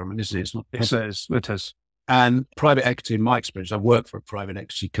private environment, isn't it? It's not. It is. And private equity, in my experience, I worked for a private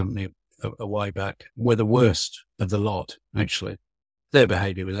equity company a while back, were the worst of the lot, actually. Their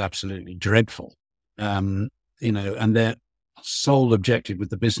behavior was absolutely dreadful. And their sole objective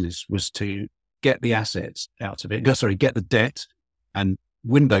with the business was to get the assets out of it, get the debt and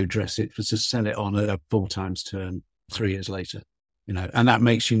window dress it to sell it on at a 4 times turn 3 years later, and that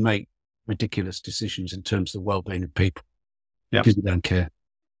makes you make ridiculous decisions in terms of the well-being of people because you don't care.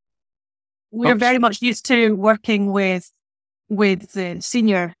 We're very much used to working with the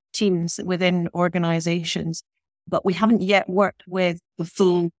senior teams within organizations, but we haven't yet worked with the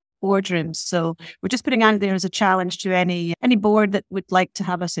full boardrooms. So we're just putting out there as a challenge to any board that would like to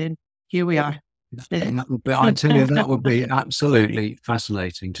have us in. Here we are. But I tell you, that would be absolutely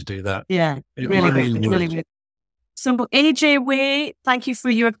fascinating to do that. Yeah, really good. So AJ Way, thank you for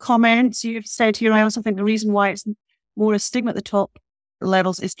your comments. You've said here, I also think the reason why it's more a stigma at the top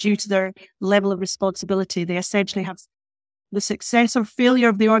levels is due to their level of responsibility. They essentially have the success or failure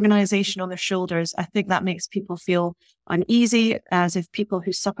of the organization on their shoulders. I think that makes people feel uneasy, as if people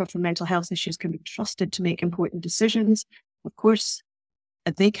who suffer from mental health issues can be trusted to make important decisions. Of course,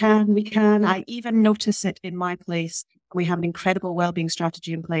 we can. I even notice it in my place. We have an incredible wellbeing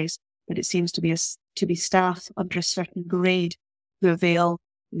strategy in place, but it seems to be staff under a certain grade who avail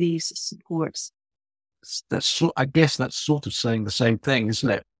these supports. I guess that's sort of saying the same thing, isn't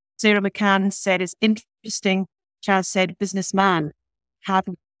it? Sarah McCann said, it's interesting. Chaz said, businessman. Have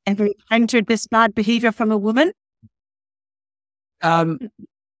you ever encountered this bad behaviour from a woman?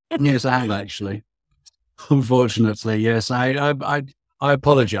 Yes, I have actually. Unfortunately, yes. I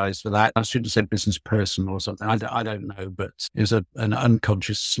apologise for that. I should have said business person or something. I don't know, but it was an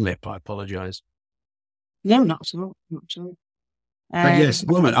unconscious slip. I apologise. No, not at all. But yes,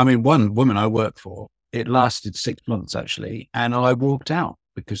 woman. I mean, one woman I worked for, it lasted 6 months actually, and I walked out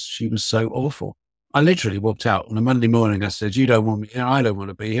because she was so awful. I literally walked out on a Monday morning. I said, "You don't want me here. I don't want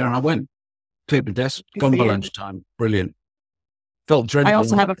to be here." And I went, cleared my desk, gone by lunchtime. Brilliant. Felt dreadful. I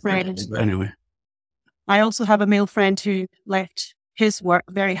also have a friend. Anyway, I also have a male friend who left his work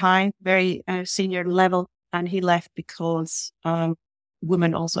very high, very senior level, and he left because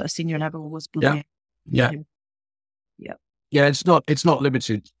woman also at a senior level was bullying. Yeah. It's not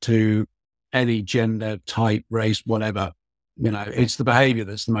limited to any gender, type, race, whatever. It's the behaviour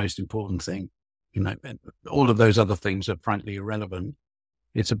that's the most important thing. All of those other things are frankly irrelevant.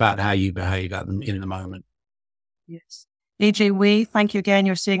 It's about how you behave at them in the moment. Yes. AJ Way, thank you again.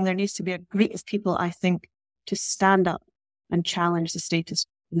 You're saying there needs to be a group of people, I think, to stand up and challenge the status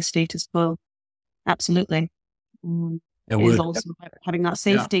quo. Absolutely. It is also having that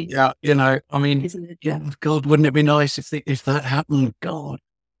safety. Yeah. I mean, isn't it? Yeah. God, wouldn't it be nice if that happened? God.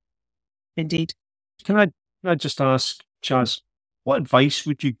 Indeed. Can I just ask, Chaz, what advice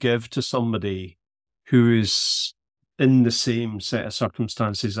would you give to somebody who is in the same set of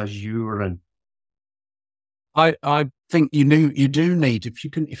circumstances as you are in? I think you do need,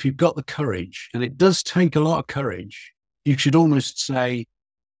 if you've got the courage, and it does take a lot of courage, you should almost say,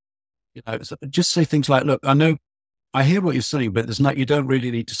 just say things like, "Look, I hear what you're saying, but you don't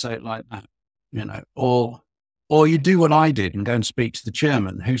really need to say it like that," or Or you do what I did and go and speak to the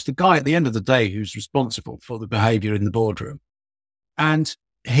chairman, who's the guy at the end of the day who's responsible for the behavior in the boardroom. And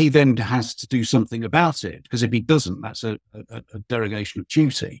he then has to do something about it, because if he doesn't, that's a derogation of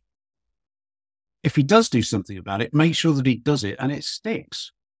duty. If he does do something about it, make sure that he does it and it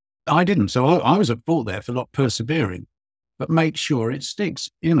sticks. I didn't, so I was at fault there for not persevering, but make sure it sticks,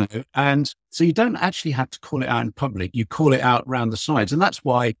 and so you don't actually have to call it out in public. You call it out around the sides. And that's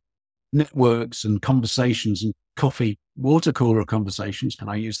why networks and conversations and coffee, water cooler conversations, can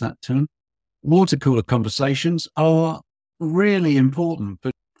I use that term? Water cooler conversations are really important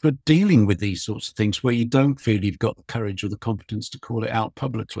for dealing with these sorts of things where you don't feel you've got the courage or the competence to call it out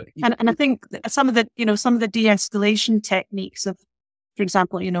publicly. And I think some of the de-escalation techniques of, for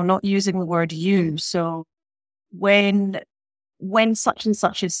example, not using the word you. So when such and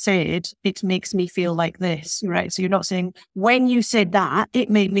such is said, it makes me feel like this, right? So you're not saying, when you said that, it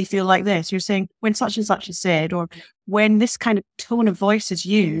made me feel like this. You're saying, when such and such is said, or when this kind of tone of voice is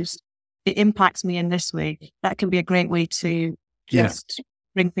used, it impacts me in this way. That can be a great way to just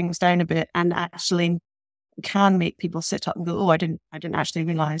bring things down a bit, and actually can make people sit up and go, oh, I didn't actually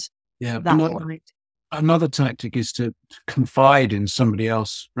realize that. Another tactic is to confide in somebody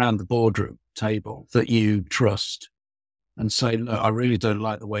else around the boardroom table that you trust and say, look, I really don't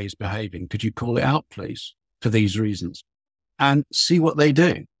like the way he's behaving. Could you call it out, please, for these reasons? And see what they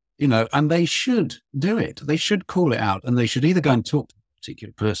do, and they should do it. They should call it out, and they should either go and talk to a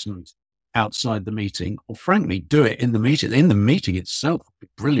particular person outside the meeting, or frankly, do it in the meeting. In the meeting itself would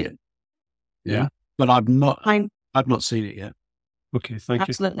be brilliant. Yeah. But I've not seen it yet. Okay, thank you.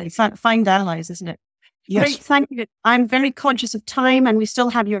 Absolutely. Find allies, isn't it? Yes. Great, thank you. I'm very conscious of time, and we still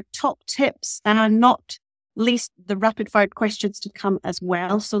have your top tips, and not least the rapid fire questions to come as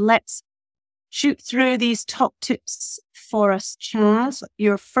well. So let's shoot through these top tips for us, Chaz.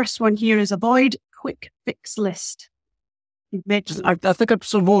 Your first one here is avoid quick fix list. I think I've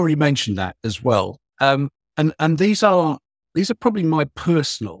sort of already mentioned that as well. And these are probably my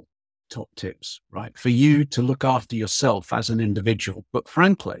personal top tips, right? For you to look after yourself as an individual, but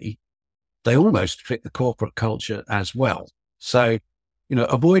frankly, they almost fit the corporate culture as well. So,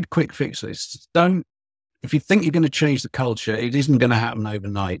 avoid quick fix lists. If you think you're going to change the culture, it isn't going to happen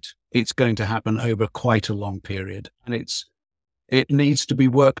overnight. It's going to happen over quite a long period, and it needs to be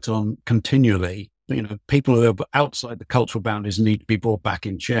worked on continually. People who are outside the cultural boundaries need to be brought back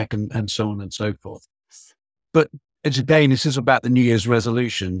in check, and so on and so forth. But this is about the New Year's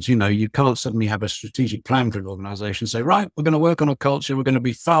resolutions. You can't suddenly have a strategic plan for an organization, say, right, we're going to work on a culture. We're going to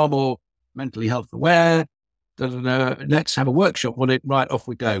be far more mentally health aware. Let's have a workshop on it. Right, off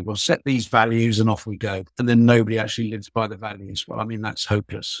we go. We'll set these values and off we go. And then nobody actually lives by the values. Well, that's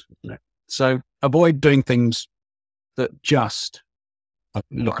hopeless. So avoid doing things that just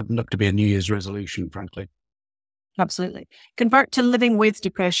look to be a New Year's resolution, frankly. Absolutely. Convert to living with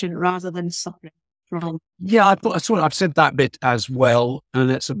depression rather than suffering from. Yeah, I've said that bit as well.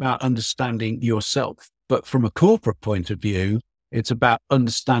 And it's about understanding yourself. But from a corporate point of view, it's about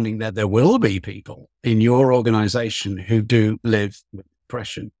understanding that there will be people in your organization who do live with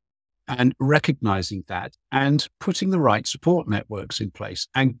depression, and recognizing that and putting the right support networks in place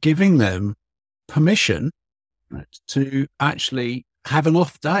and giving them permission to actually have an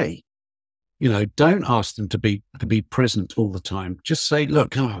off day. Don't ask them to be present all the time. Just say,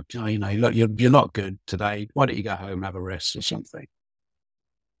 look, look, you're not good today. Why don't you go home, have a rest or something?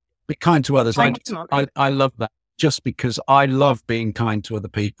 Be kind to others. I love that. Just because I love being kind to other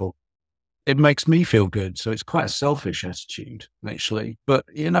people. It makes me feel good. So it's quite a selfish attitude, actually. But,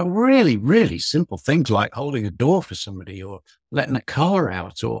 really, really simple things like holding a door for somebody, or letting a car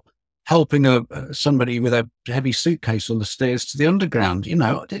out, or helping somebody with a heavy suitcase on the stairs to the underground.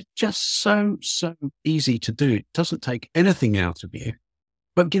 It's just so easy to do. It doesn't take anything out of you,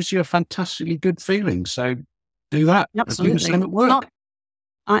 but gives you a fantastically good feeling. So do that. Absolutely. Do the same at work.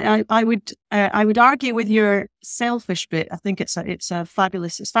 I would argue with your selfish bit. I think it's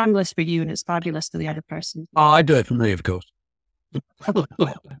fabulous. It's fabulous for you, and it's fabulous for the other person. Oh, I do it for me, of course.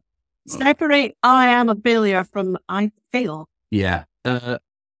 Separate I am a failure from I fail. Yeah.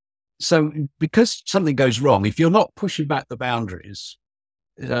 So because something goes wrong, if you're not pushing back the boundaries,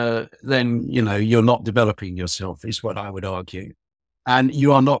 then, you're not developing yourself, is what I would argue. And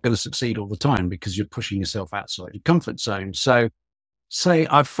you are not going to succeed all the time because you're pushing yourself outside your comfort zone. So say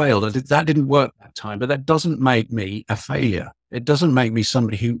I've failed. That didn't work that time, but that doesn't make me a failure. It doesn't make me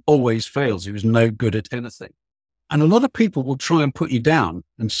somebody who always fails, who is no good at anything. And a lot of people will try and put you down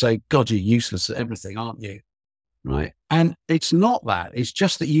and say, God, you're useless at everything, aren't you? Right. And it's not that. It's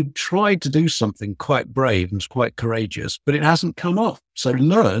just that you've tried to do something quite brave and quite courageous, but it hasn't come off. So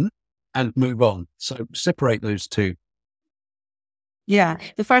learn and move on. So separate those two. Yeah.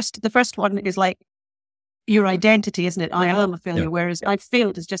 The first one is like your identity, isn't it? I am a failure. Yeah. Whereas I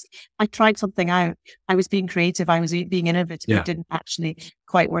failed is just, I tried something out. I was being creative. I was being innovative. Yeah. It didn't actually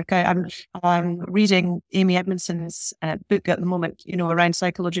quite work out. I'm reading Amy Edmondson's book at the moment, around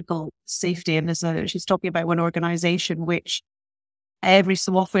psychological safety. And she's talking about one organization which every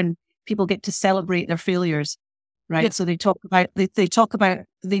so often people get to celebrate their failures. Right. Yeah. So they talk about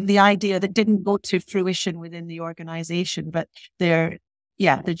the idea that didn't go to fruition within the organization, but it's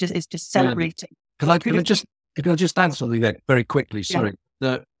just celebrating. Can I just add something there very quickly? Sorry.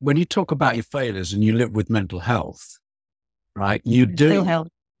 Yeah. When you talk about your failures and you live with mental health, right? You're doing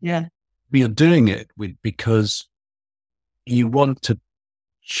it because you want to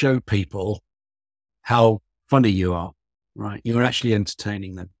show people how funny you are, right? You're actually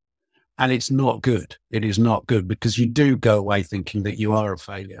entertaining them. And it's not good. It is not good because you do go away thinking that you are a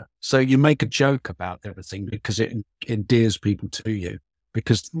failure. So you make a joke about everything because it endears people to you.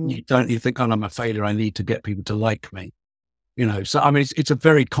 Because you think, oh, I'm a failure. I need to get people to like me, So I mean, it's a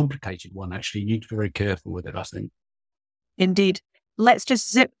very complicated one. Actually, you need to be very careful with it, I think. Indeed. Let's just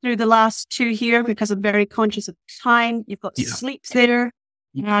zip through the last two here because I'm very conscious of time. You've got sleep there,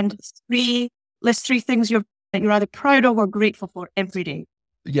 and list three things that you're either proud of or grateful for every day.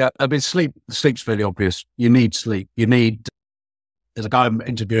 Yeah, I mean, sleep's fairly obvious. You need sleep. There's a guy I'm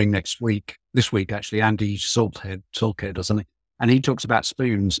interviewing this week actually, Andy Salthead or something. And he talks about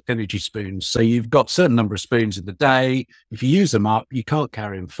spoons, energy spoons. So you've got a certain number of spoons in the day. If you use them up, you can't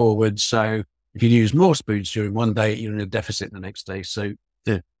carry them forward. So if you use more spoons during one day, you're in a deficit the next day. So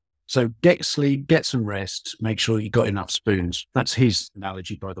get sleep, get some rest, make sure you got enough spoons. That's his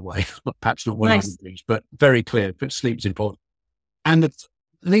analogy, by the way. Perhaps not one I would use, but very clear. But sleep's important. And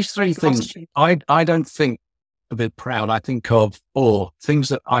these three things, I don't think a bit proud. I think of awe, things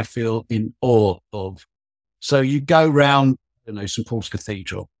that I feel in awe of. So you go round, St. Paul's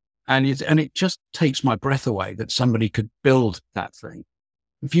Cathedral, and it just takes my breath away that somebody could build that thing.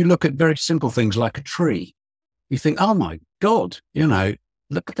 If you look at very simple things like a tree, you think, oh my God,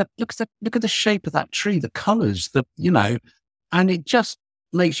 look at the shape of that tree, the colours, and it just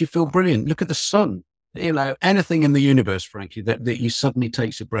makes you feel brilliant. Look at the sun, anything in the universe, frankly, that you suddenly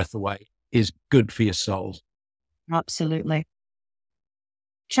takes your breath away is good for your soul. Absolutely.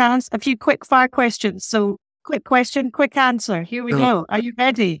 Chance, a few quick fire questions. So quick question, quick answer. Here we go. Are you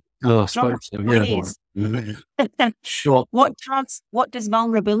ready? Oh, I suppose so. Yeah. Sure. What does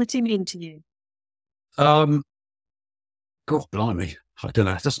vulnerability mean to you? God blimey. I don't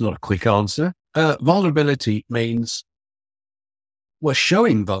know. That's not a quick answer. Vulnerability means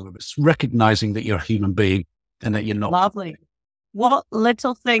showing vulnerability, recognizing that you're a human being and that you're not. Lovely. What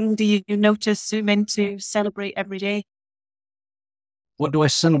little thing do you notice, zoom into, celebrate every day? What do I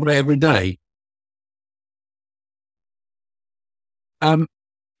celebrate every day?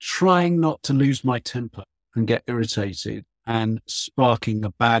 Trying not to lose my temper and get irritated and sparking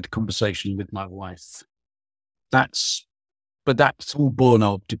a bad conversation with my wife. That's all born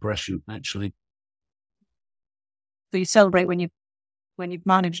of depression, actually. So you celebrate when you've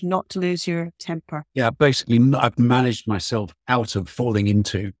managed not to lose your temper. Yeah, basically, I've managed myself out of falling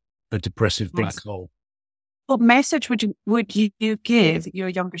into a depressive black hole. What message would you give your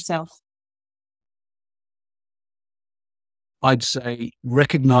younger self? I'd say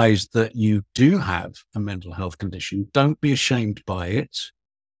recognize that you do have a mental health condition. Don't be ashamed by it.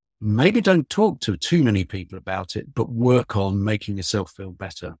 Maybe don't talk to too many people about it, but work on making yourself feel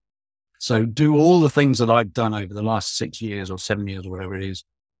better. So do all the things that I've done over the last 6 years or 7 years or whatever it is.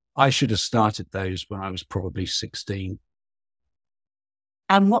 I should have started those when I was probably 16.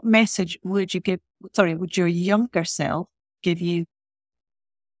 And what message would your younger self give you?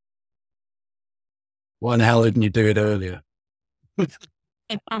 Why the hell didn't you do it earlier? That's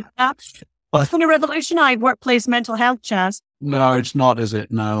going to revolutionize workplace mental health, Chaz. No, it's not, is it?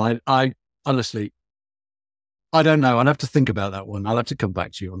 No, I honestly, I don't know. I'll have to think about that one. I'll have to come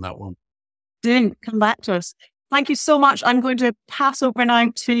back to you on that one. Do come back to us. Thank you so much. I'm going to pass over now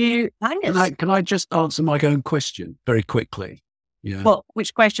to Angus. Can I just answer my own question very quickly? Yeah. Well,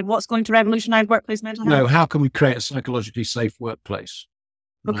 which question? What's going to revolutionize workplace mental health? No, how can we create a psychologically safe workplace?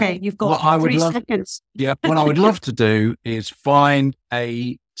 Okay, you've got 3 seconds. Yeah, what I would love to do is find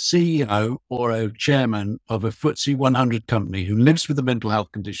a CEO or a chairman of a FTSE 100 company who lives with a mental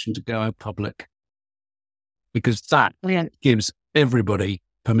health condition to go out public, because that gives everybody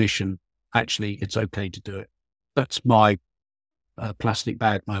permission. Actually, it's okay to do it. That's my plastic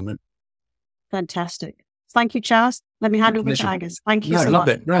bag moment. Fantastic. Thank you, Chaz. Let me hand over to Angus. Thank you so much. I love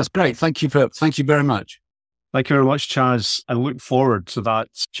it. That's great. Thank you very much. Thank you very much, Chaz. I look forward to that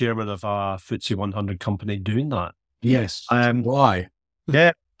chairman of a FTSE 100 company doing that. Yes. Why?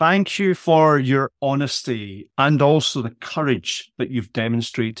 Yeah. Thank you for your honesty and also the courage that you've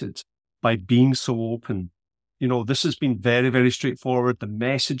demonstrated by being so open. This has been very, very straightforward. The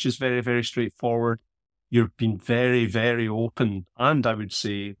message is very, very straightforward. You've been very, very open, and I would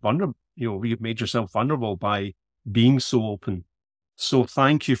say vulnerable. You've made yourself vulnerable by being so open. So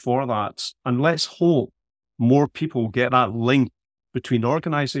thank you for that. And let's hope more people get that link between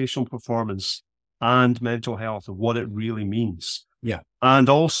organizational performance and mental health and what it really means. Yeah. And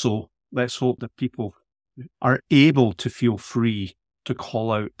also, let's hope that people are able to feel free to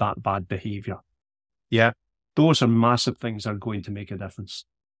call out that bad behavior. Yeah. Those are massive things that are going to make a difference.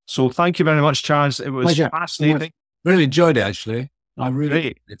 So thank you very much, Chaz. It was fascinating. Really enjoyed it, actually. I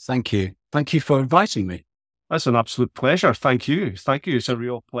really Great. Thank you. Thank you for inviting me. That's an absolute pleasure. Thank you. Thank you. It's a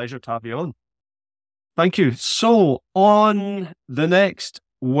real pleasure to have you on. Thank you. So on the next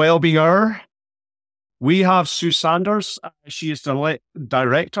Wellbeing Hour, we have Sue Sanders. She is the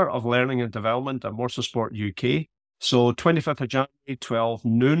Director of Learning and Development at Motorsport UK. So 25th of January, 12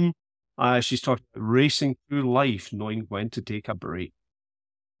 noon. She's talking about racing through life, knowing when to take a break.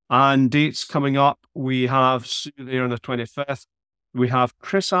 And dates coming up, we have Sue there on the 25th. We have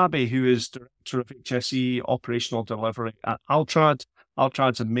Chris Abbey, who is Director of HSE Operational Delivery at Altrad.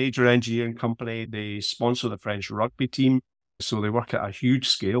 Altrad's a major engineering company. They sponsor the French rugby team, so they work at a huge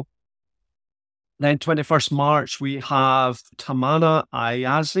scale. Then 21st March, we have Tamana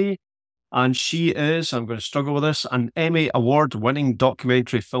Ayazi, and she is, I'm going to struggle with this, an Emmy Award-winning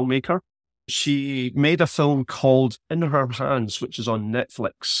documentary filmmaker. She made a film called In Her Hands, which is on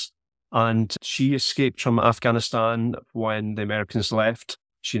Netflix. And she escaped from Afghanistan when the Americans left.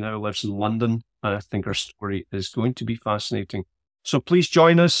 She now lives in London, and I think her story is going to be fascinating. So please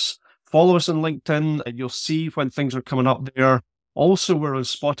join us. Follow us on LinkedIn, and you'll see when things are coming up there. Also, we're on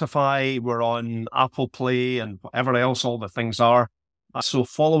Spotify, we're on Apple Play, and whatever else all the things are. So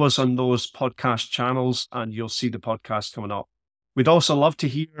follow us on those podcast channels, and you'll see the podcast coming up. We'd also love to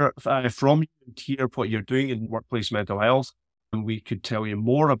hear from you and hear what you're doing in workplace mental health. And we could tell you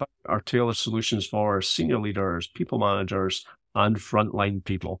more about our tailored solutions for senior leaders, people managers, and frontline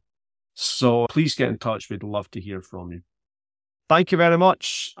people. So please get in touch. We'd love to hear from you. Thank you very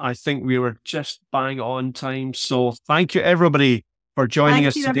much. I think we were just bang on time. So thank you, everybody, for joining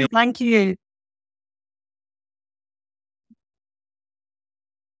us today. Thank you.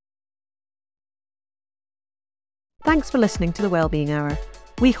 Thanks for listening to the Wellbeing Hour.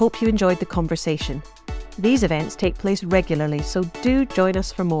 We hope you enjoyed the conversation. These events take place regularly, so do join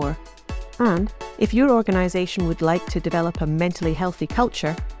us for more. And if your organisation would like to develop a mentally healthy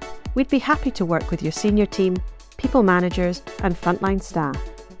culture, we'd be happy to work with your senior team, people managers and frontline staff.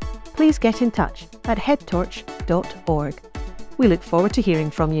 Please get in touch at headtorch.org. We look forward to hearing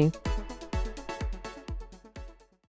from you.